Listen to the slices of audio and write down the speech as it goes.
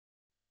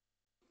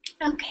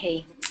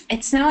Okay,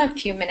 it's now a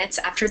few minutes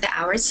after the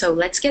hour, so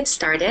let's get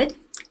started.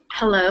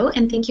 Hello,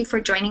 and thank you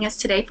for joining us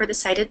today for the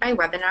Cited-by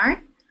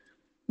webinar.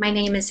 My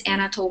name is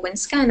Anna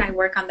Tolwinska, and I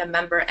work on the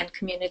Member and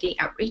Community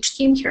Outreach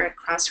team here at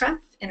Crossref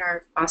in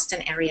our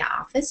Boston area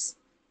office.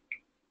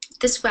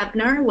 This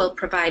webinar will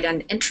provide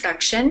an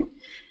introduction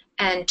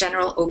and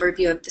general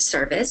overview of the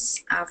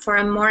service. For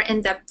a more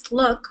in-depth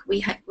look,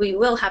 we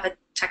will have a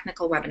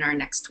technical webinar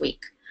next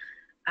week.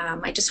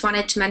 I just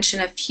wanted to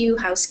mention a few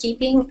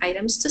housekeeping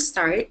items to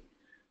start.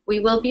 We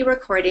will be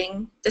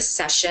recording this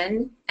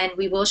session and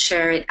we will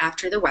share it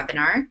after the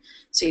webinar,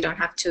 so you don't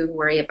have to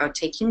worry about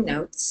taking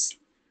notes.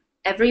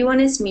 Everyone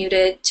is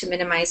muted to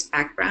minimize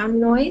background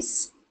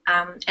noise.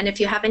 And if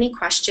you have any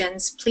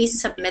questions,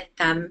 please submit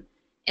them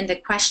in the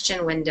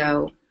question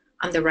window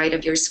on the right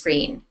of your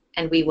screen,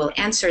 and we will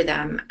answer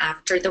them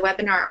after the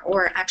webinar,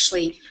 or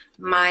actually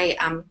my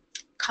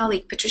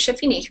colleague Patricia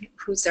Feeney,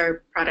 who's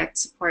our product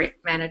support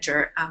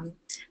manager,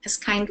 has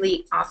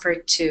kindly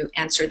offered to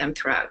answer them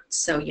throughout,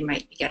 so you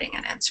might be getting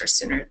an answer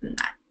sooner than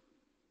that.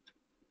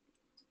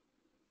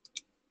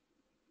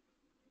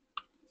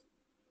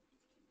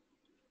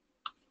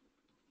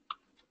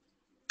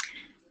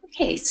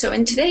 Okay, so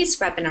in today's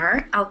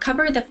webinar, I'll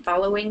cover the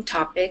following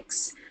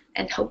topics,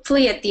 and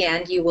hopefully at the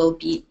end you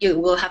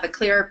will have a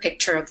clearer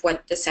picture of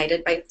what the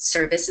Cited-by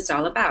service is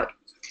all about.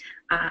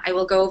 I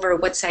will go over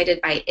what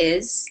Cited-by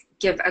is,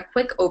 give a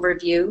quick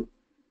overview,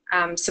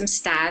 some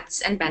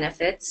stats and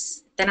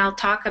benefits. Then I'll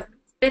talk a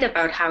bit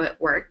about how it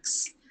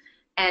works,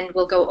 and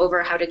we'll go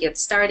over how to get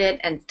started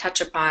and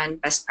touch upon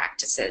best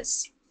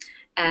practices.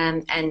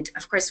 And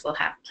of course, we'll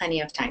have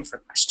plenty of time for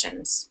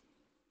questions.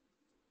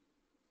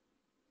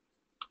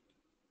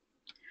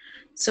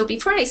 So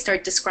before I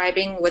start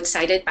describing what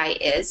Cited-by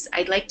is,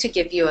 I'd like to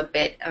give you a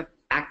bit of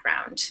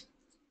background.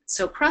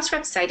 So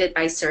Crossref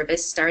Cited-by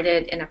service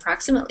started in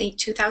approximately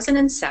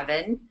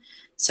 2007,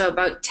 so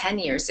about 10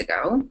 years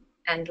ago.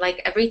 And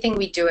like everything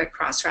we do at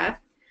Crossref,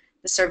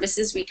 the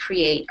services we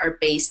create are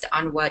based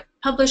on what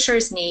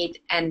publishers need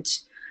and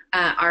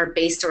are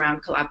based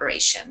around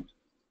collaboration.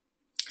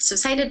 So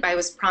Cited-by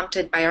was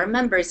prompted by our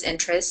members'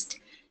 interest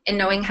in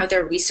knowing how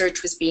their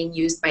research was being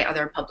used by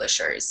other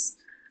publishers.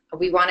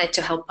 We wanted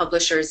to help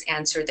publishers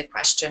answer the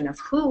question of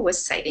who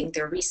was citing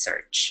their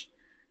research.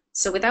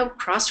 So without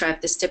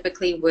Crossref, this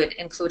typically would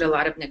include a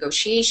lot of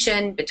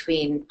negotiation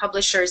between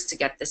publishers to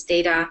get this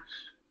data.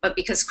 But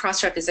because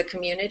Crossref is a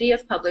community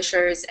of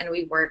publishers and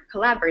we work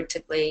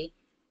collaboratively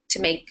to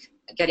make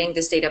getting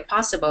this data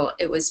possible,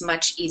 it was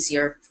much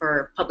easier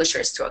for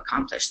publishers to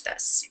accomplish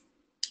this.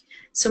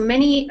 So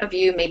many of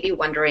you may be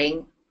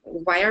wondering,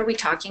 why are we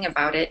talking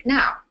about it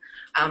now?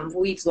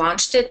 We've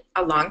launched it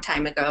a long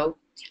time ago,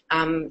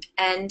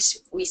 and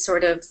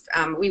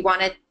we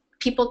wanted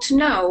people to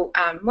know,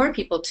 more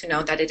people to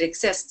know that it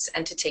exists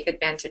and to take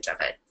advantage of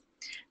it.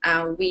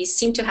 We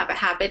seem to have a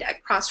habit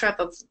at Crossref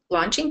of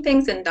launching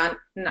things and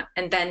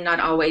then not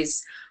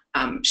always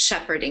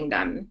shepherding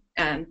them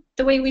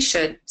the way we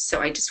should.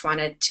 So I just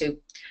wanted to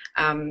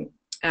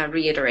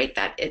reiterate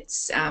that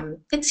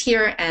it's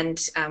here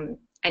and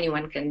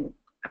anyone can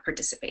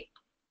participate.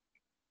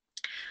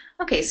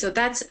 Okay, so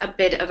that's a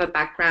bit of a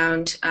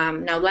background.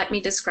 Now let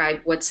me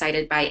describe what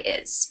Cited-by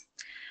is.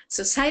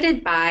 So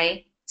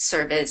Cited-by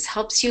service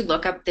helps you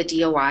look up the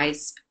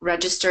DOIs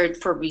registered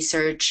for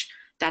research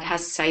that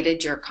has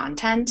cited your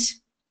content.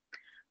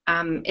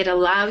 It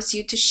allows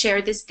you to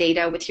share this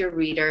data with your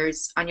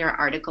readers on your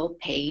article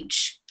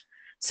page.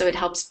 So it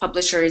helps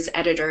publishers,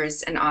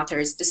 editors, and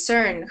authors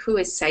discern who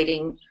is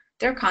citing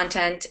their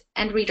content,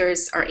 and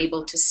readers are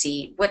able to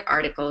see what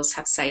articles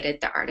have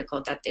cited the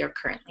article that they're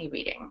currently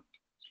reading.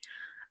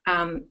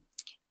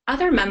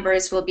 Other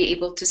members will be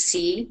able to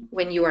see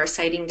when you are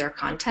citing their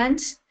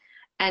content,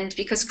 and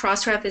because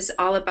Crossref is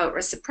all about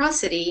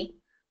reciprocity,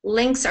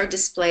 links are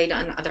displayed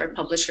on other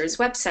publishers'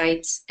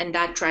 websites, and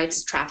that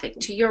drives traffic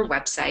to your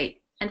website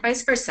and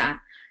vice versa.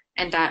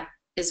 And that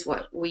is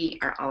what we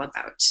are all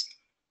about.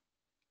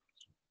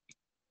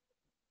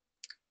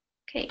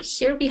 Okay,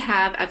 here we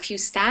have a few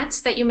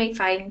stats that you may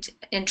find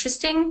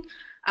interesting.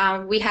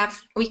 We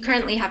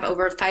currently have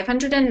over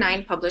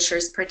 509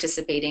 publishers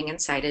participating in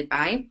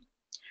Cited-by.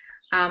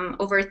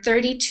 Over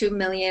 32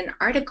 million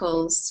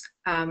articles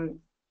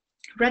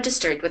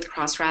registered with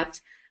Crossref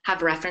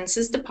have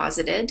references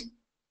deposited.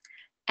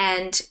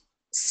 And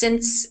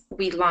since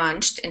we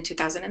launched in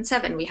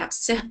 2007, we have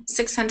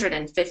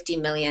 650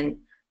 million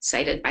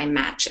Cited-by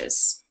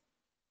matches.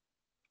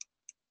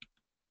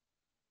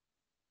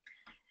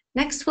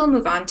 Next, we'll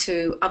move on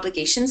to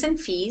obligations and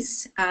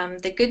fees.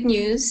 The good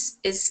news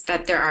is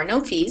that there are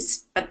no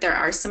fees, but there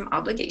are some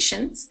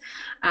obligations.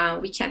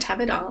 We can't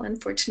have it all,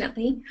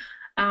 unfortunately.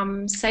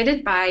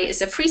 Cited-by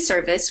is a free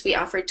service we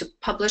offer to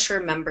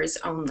publisher members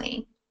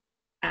only.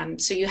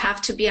 So you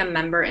have to be a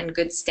member in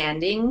good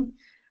standing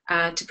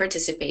to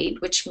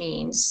participate, which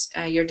means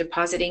you're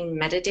depositing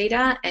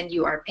metadata and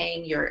you are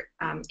paying your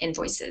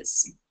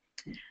invoices.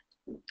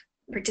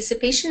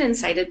 Participation in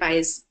Cited-by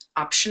is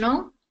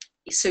optional,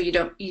 so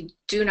you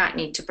do not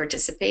need to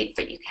participate,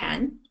 but you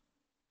can.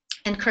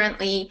 And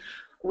currently,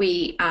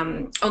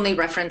 only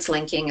reference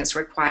linking is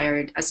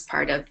required as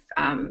part of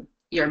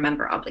your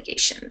member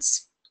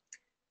obligations.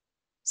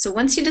 So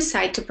once you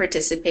decide to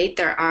participate,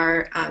 there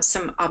are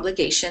some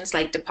obligations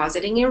like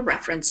depositing your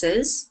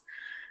references.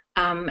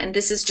 And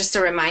this is just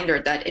a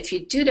reminder that if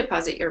you do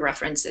deposit your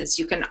references,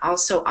 you can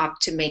also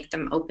opt to make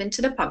them open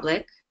to the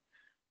public.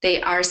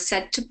 They are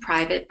set to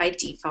private by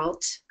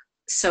default.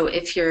 So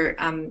if you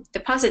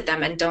deposit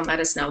them and don't let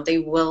us know, they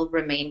will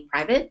remain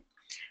private.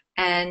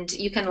 And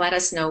you can let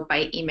us know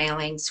by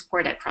emailing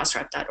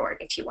support@crossref.org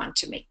if you want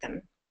to make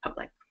them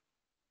public.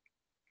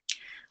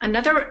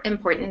 Another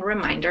important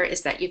reminder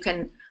is that you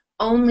can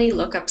only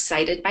look up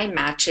cited by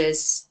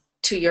matches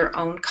to your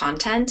own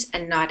content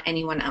and not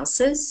anyone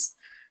else's.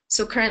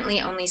 So currently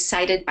only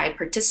cited by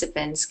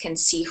participants can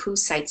see who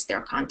cites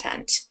their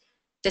content.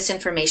 This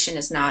information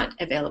is not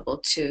available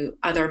to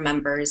other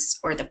members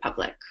or the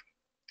public.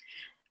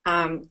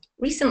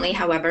 Recently,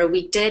 however,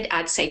 we did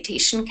add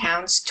citation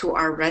counts to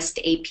our REST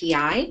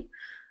API.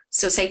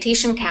 So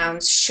citation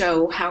counts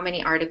show how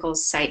many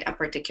articles cite a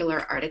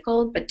particular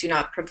article, but do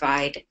not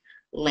provide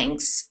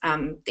links.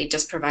 They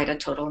just provide a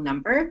total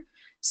number.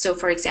 So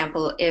for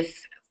example,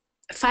 if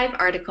 5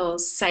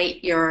 articles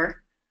cite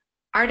your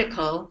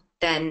article,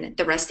 then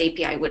the REST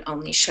API would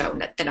only show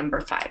the number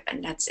 5,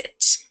 and that's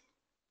it.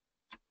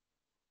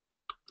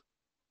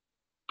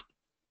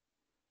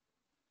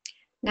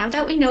 Now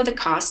that we know the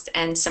cost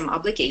and some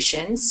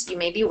obligations, you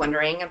may be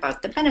wondering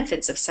about the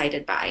benefits of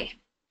Cited-by.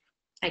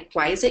 Like,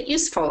 why is it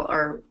useful,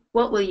 or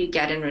what will you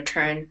get in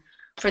return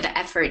for the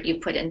effort you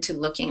put into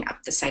looking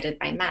up the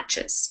Cited-by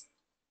matches?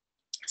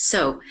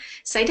 So,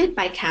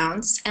 Cited-by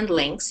counts and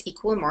links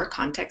equal more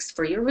context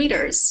for your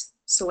readers.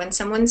 So when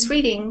someone's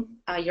reading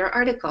your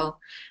article,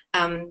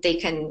 they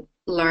can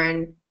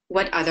learn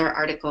what other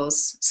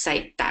articles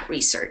cite that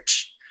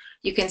research.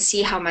 You can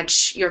see how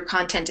much your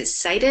content is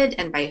cited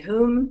and by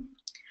whom.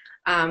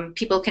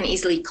 People can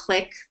easily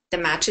click the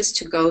matches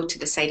to go to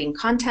the citing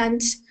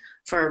content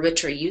for a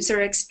richer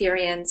user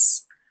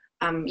experience.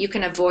 You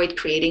can avoid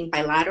creating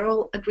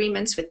bilateral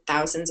agreements with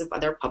thousands of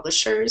other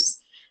publishers,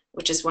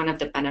 which is one of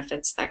the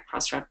benefits that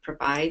Crossref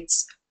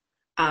provides.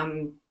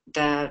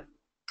 The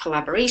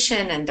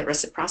collaboration and the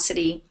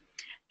reciprocity.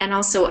 And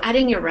also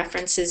adding your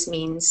references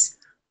means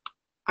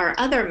our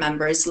other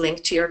members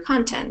link to your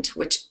content,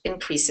 which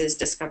increases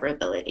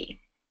discoverability.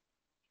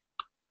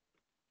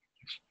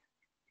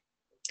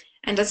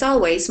 And as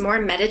always, more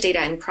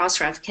metadata in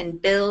Crossref can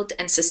build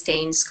and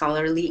sustain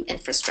scholarly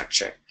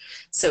infrastructure.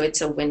 So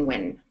it's a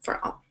win-win for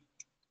all.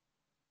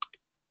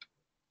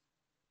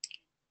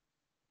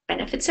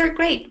 Benefits are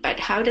great, but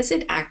how does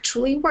it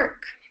actually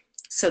work?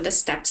 So the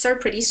steps are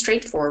pretty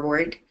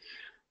straightforward.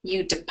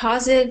 You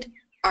deposit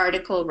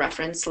article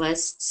reference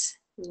lists.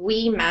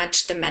 We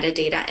match the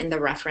metadata in the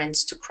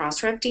reference to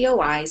Crossref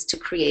DOIs to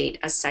create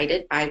a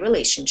cited-by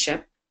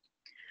relationship.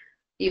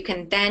 You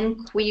can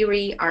then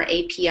query our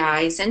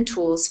APIs and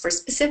tools for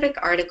specific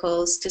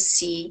articles to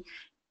see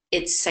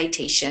its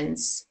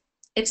citations.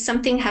 If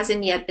something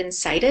hasn't yet been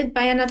cited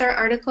by another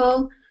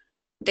article,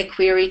 the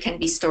query can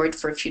be stored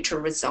for future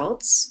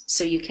results,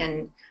 so you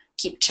can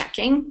keep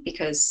checking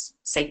because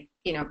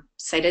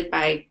cited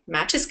by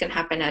matches can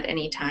happen at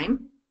any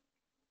time.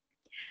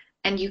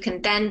 And you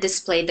can then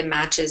display the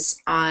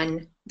matches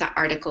on the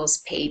articles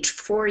page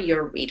for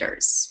your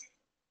readers.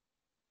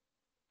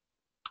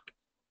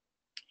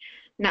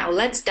 Now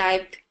let's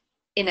dive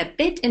in a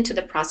bit into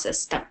the process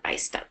step by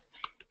step.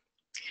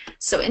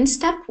 So in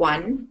step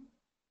 1,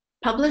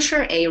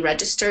 Publisher A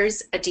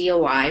registers a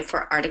DOI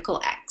for article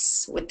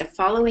X with the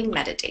following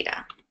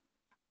metadata.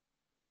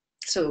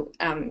 So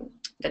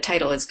the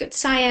title is Good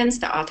Science,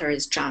 the author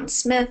is John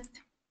Smith.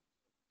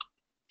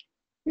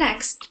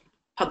 Next,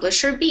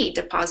 Publisher B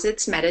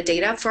deposits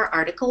metadata for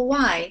article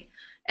Y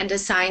and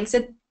assigns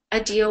a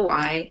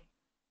DOI.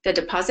 The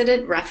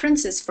deposited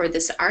references for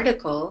this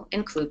article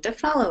include the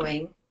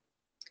following,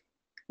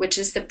 which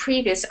is the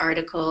previous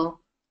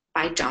article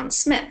by John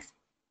Smith.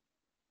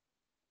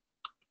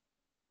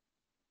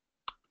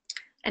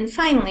 And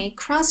finally,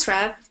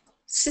 Crossref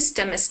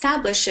system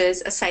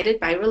establishes a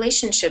cited-by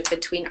relationship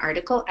between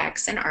article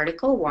X and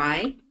article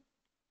Y.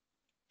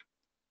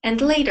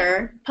 And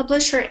later,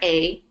 Publisher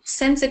A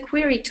sends a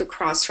query to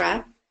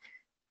Crossref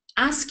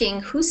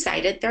asking who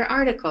cited their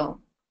article,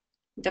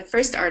 the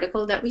first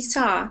article that we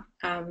saw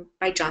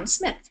by John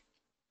Smith.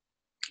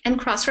 And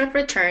Crossref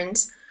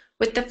returns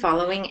with the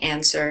following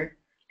answer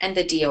and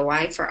the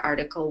DOI for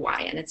article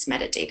Y and its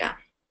metadata.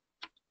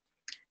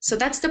 So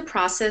that's the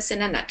process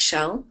in a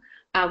nutshell.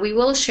 We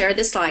will share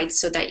the slides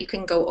so that you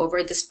can go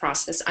over this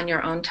process on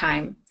your own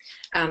time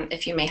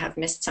if you may have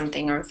missed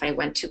something or if I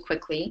went too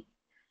quickly.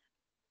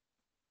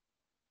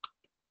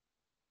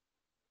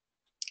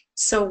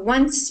 So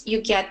once you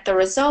get the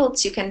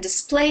results, you can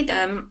display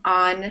them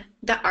on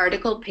the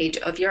article page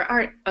of your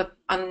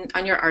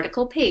on your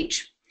article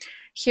page.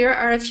 Here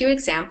are a few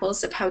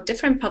examples of how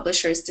different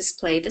publishers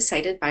display the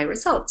cited-by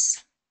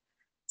results.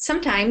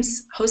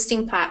 Sometimes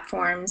hosting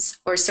platforms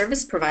or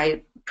service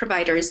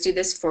providers do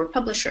this for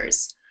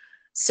publishers,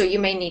 so you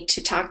may need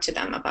to talk to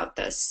them about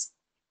this.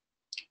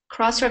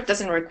 Crossref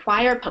doesn't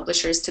require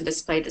publishers to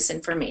display this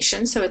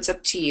information, so it's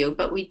up to you,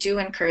 but we do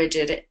encourage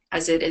it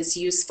as it is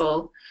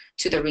useful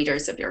to the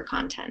readers of your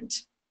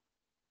content.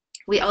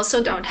 We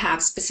also don't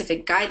have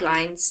specific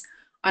guidelines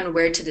on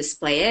where to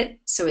display it,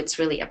 so it's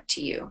really up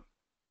to you.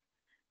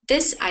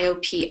 This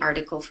IOP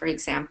article, for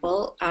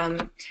example,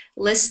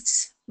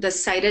 lists the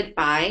cited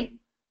by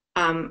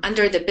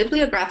under the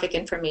bibliographic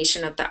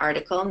information of the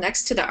article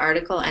next to the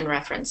article and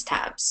reference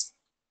tabs.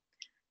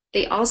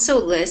 They also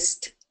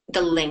list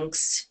the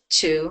links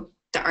to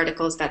the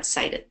articles that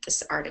cited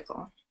this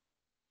article.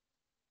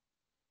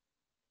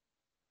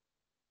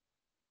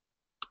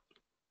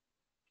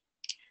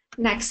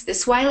 Next,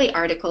 this Wiley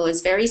article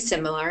is very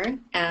similar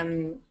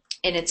in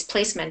its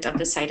placement of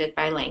the cited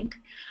by link.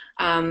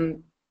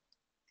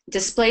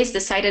 Displays the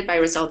cited by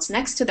results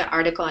next to the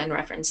article and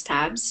reference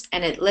tabs,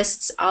 and it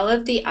lists all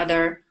of the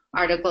other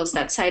articles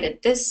that cited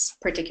this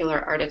particular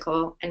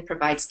article and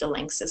provides the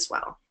links as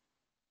well.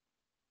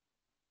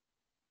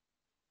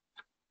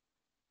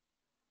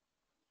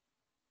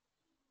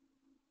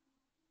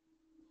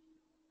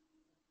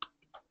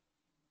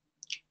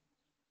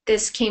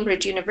 This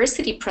Cambridge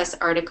University Press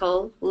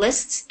article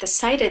lists the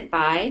cited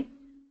by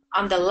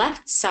on the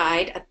left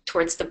side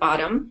towards the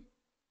bottom,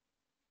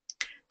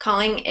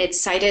 calling it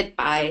cited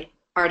by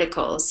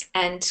articles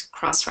and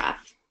Crossref.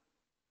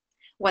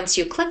 Once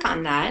you click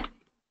on that,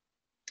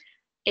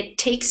 it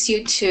takes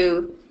you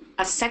to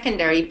a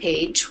secondary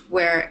page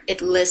where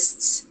it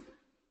lists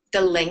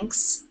the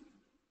links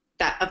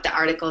of the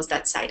articles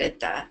that cited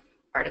the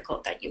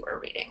article that you were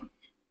reading.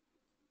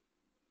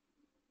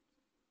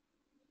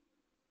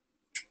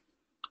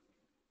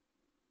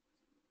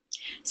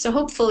 So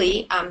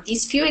hopefully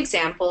these few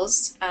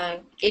examples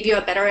gave you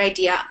a better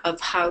idea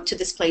of how to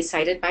display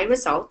cited by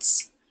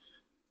results.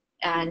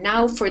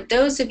 Now for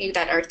those of you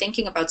that are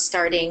thinking about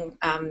starting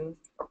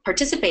or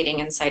participating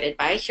in cited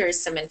by, here's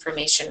some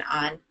information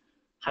on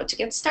how to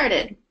get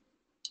started.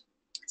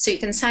 So you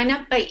can sign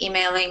up by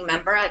emailing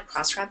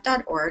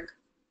member@crossref.org.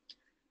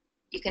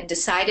 You can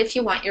decide if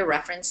you want your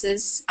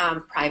references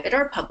private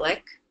or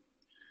public.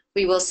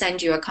 We will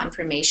send you a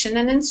confirmation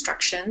and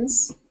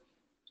instructions.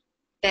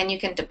 Then you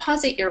can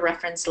deposit your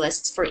reference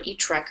lists for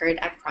each record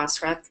at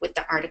Crossref with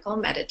the article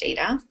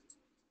metadata.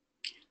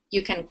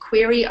 You can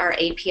query our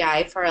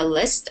API for a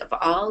list of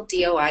all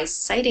DOIs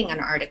citing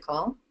an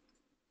article.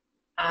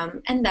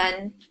 And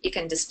then you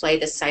can display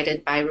the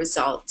cited by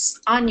results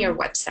on your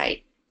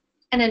website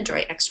and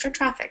enjoy extra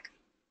traffic.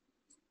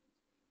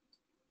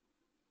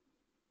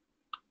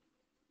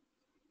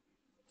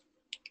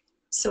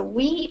 So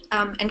we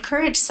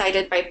encourage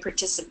cited by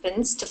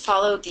participants to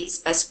follow these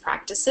best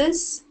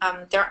practices.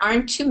 There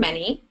aren't too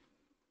many.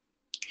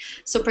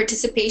 So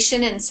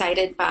participation in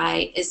cited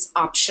by is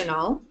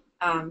optional,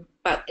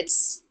 but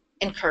it's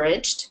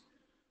encouraged.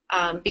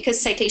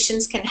 Because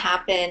citations can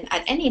happen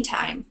at any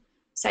time,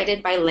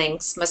 cited by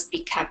links must be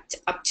kept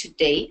up to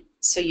date.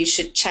 So you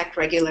should check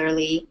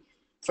regularly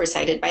for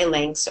cited by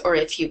links, or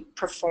if you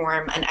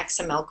perform an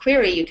XML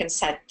query, you can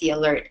set the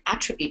alert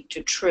attribute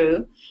to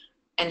true.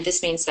 And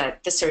this means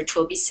that the search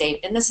will be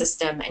saved in the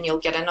system and you'll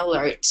get an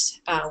alert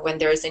when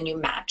there is a new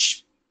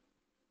match.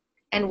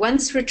 And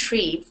once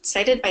retrieved,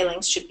 cited by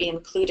links should be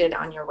included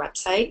on your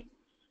website.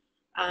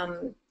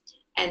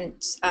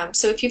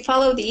 So if you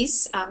follow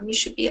these, you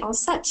should be all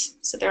set.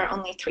 So there are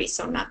only 3,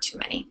 so not too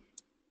many.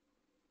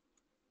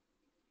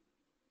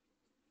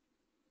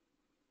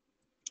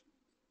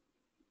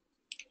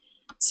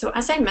 So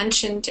as I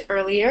mentioned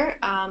earlier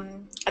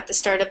at the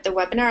start of the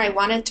webinar, I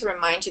wanted to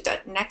remind you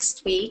that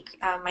next week,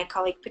 my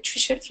colleague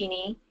Patricia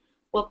Feeney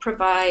will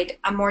provide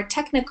a more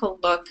technical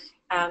look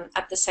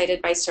at the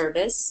cited by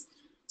service.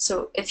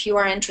 So if you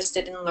are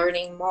interested in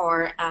learning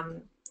more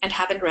and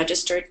haven't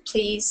registered,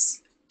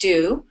 please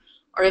do.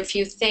 Or if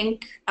you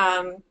think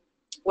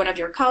one of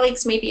your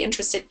colleagues may be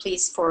interested,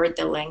 please forward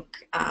the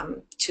link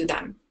to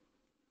them.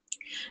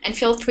 And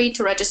feel free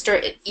to register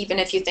even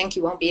if you think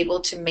you won't be able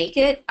to make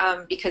it,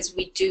 because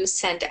we do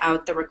send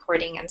out the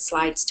recording and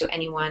slides to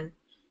anyone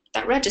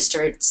that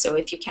registered. So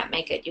if you can't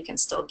make it, you can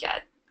still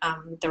get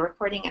the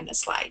recording and the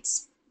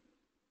slides.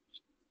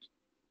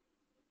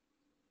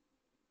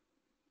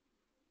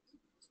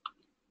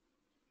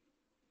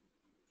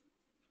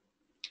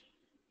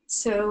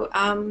 So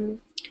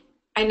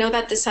I know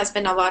that this has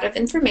been a lot of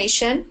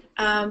information,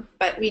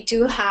 but we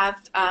do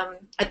have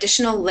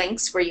additional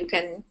links where you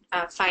can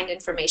find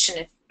information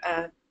if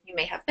you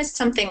may have missed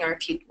something or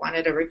if you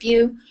wanted a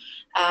review.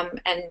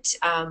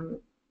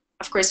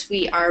 Of course,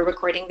 we are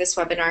recording this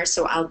webinar,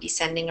 so I'll be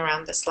sending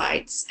around the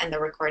slides and the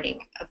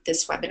recording of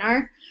this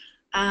webinar.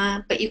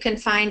 But you can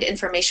find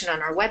information on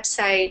our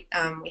website.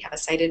 We have a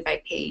cited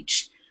by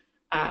page.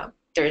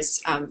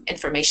 There's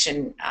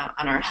information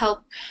on our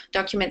help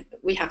document.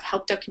 We have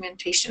help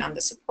documentation on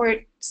the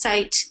support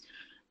site.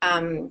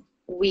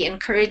 We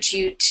encourage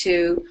you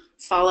to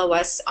follow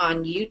us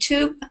on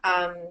YouTube.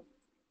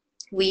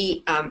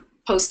 We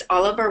post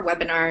all of our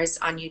webinars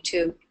on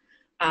YouTube,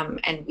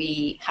 and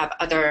we have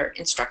other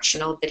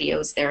instructional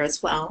videos there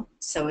as well.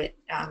 So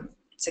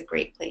it's a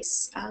great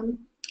place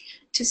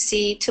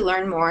to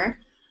learn more.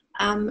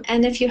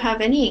 And if you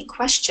have any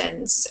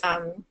questions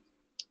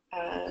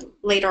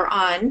later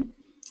on,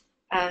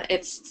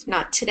 if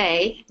not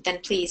today, then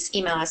please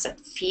email us at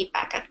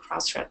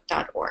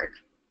feedback@crossref.org.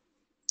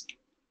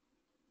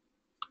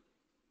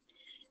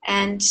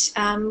 And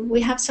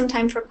we have some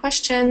time for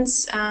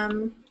questions,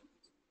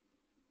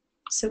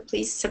 so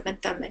please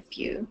submit them if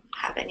you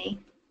have any.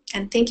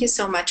 And thank you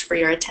so much for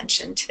your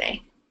attention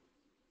today.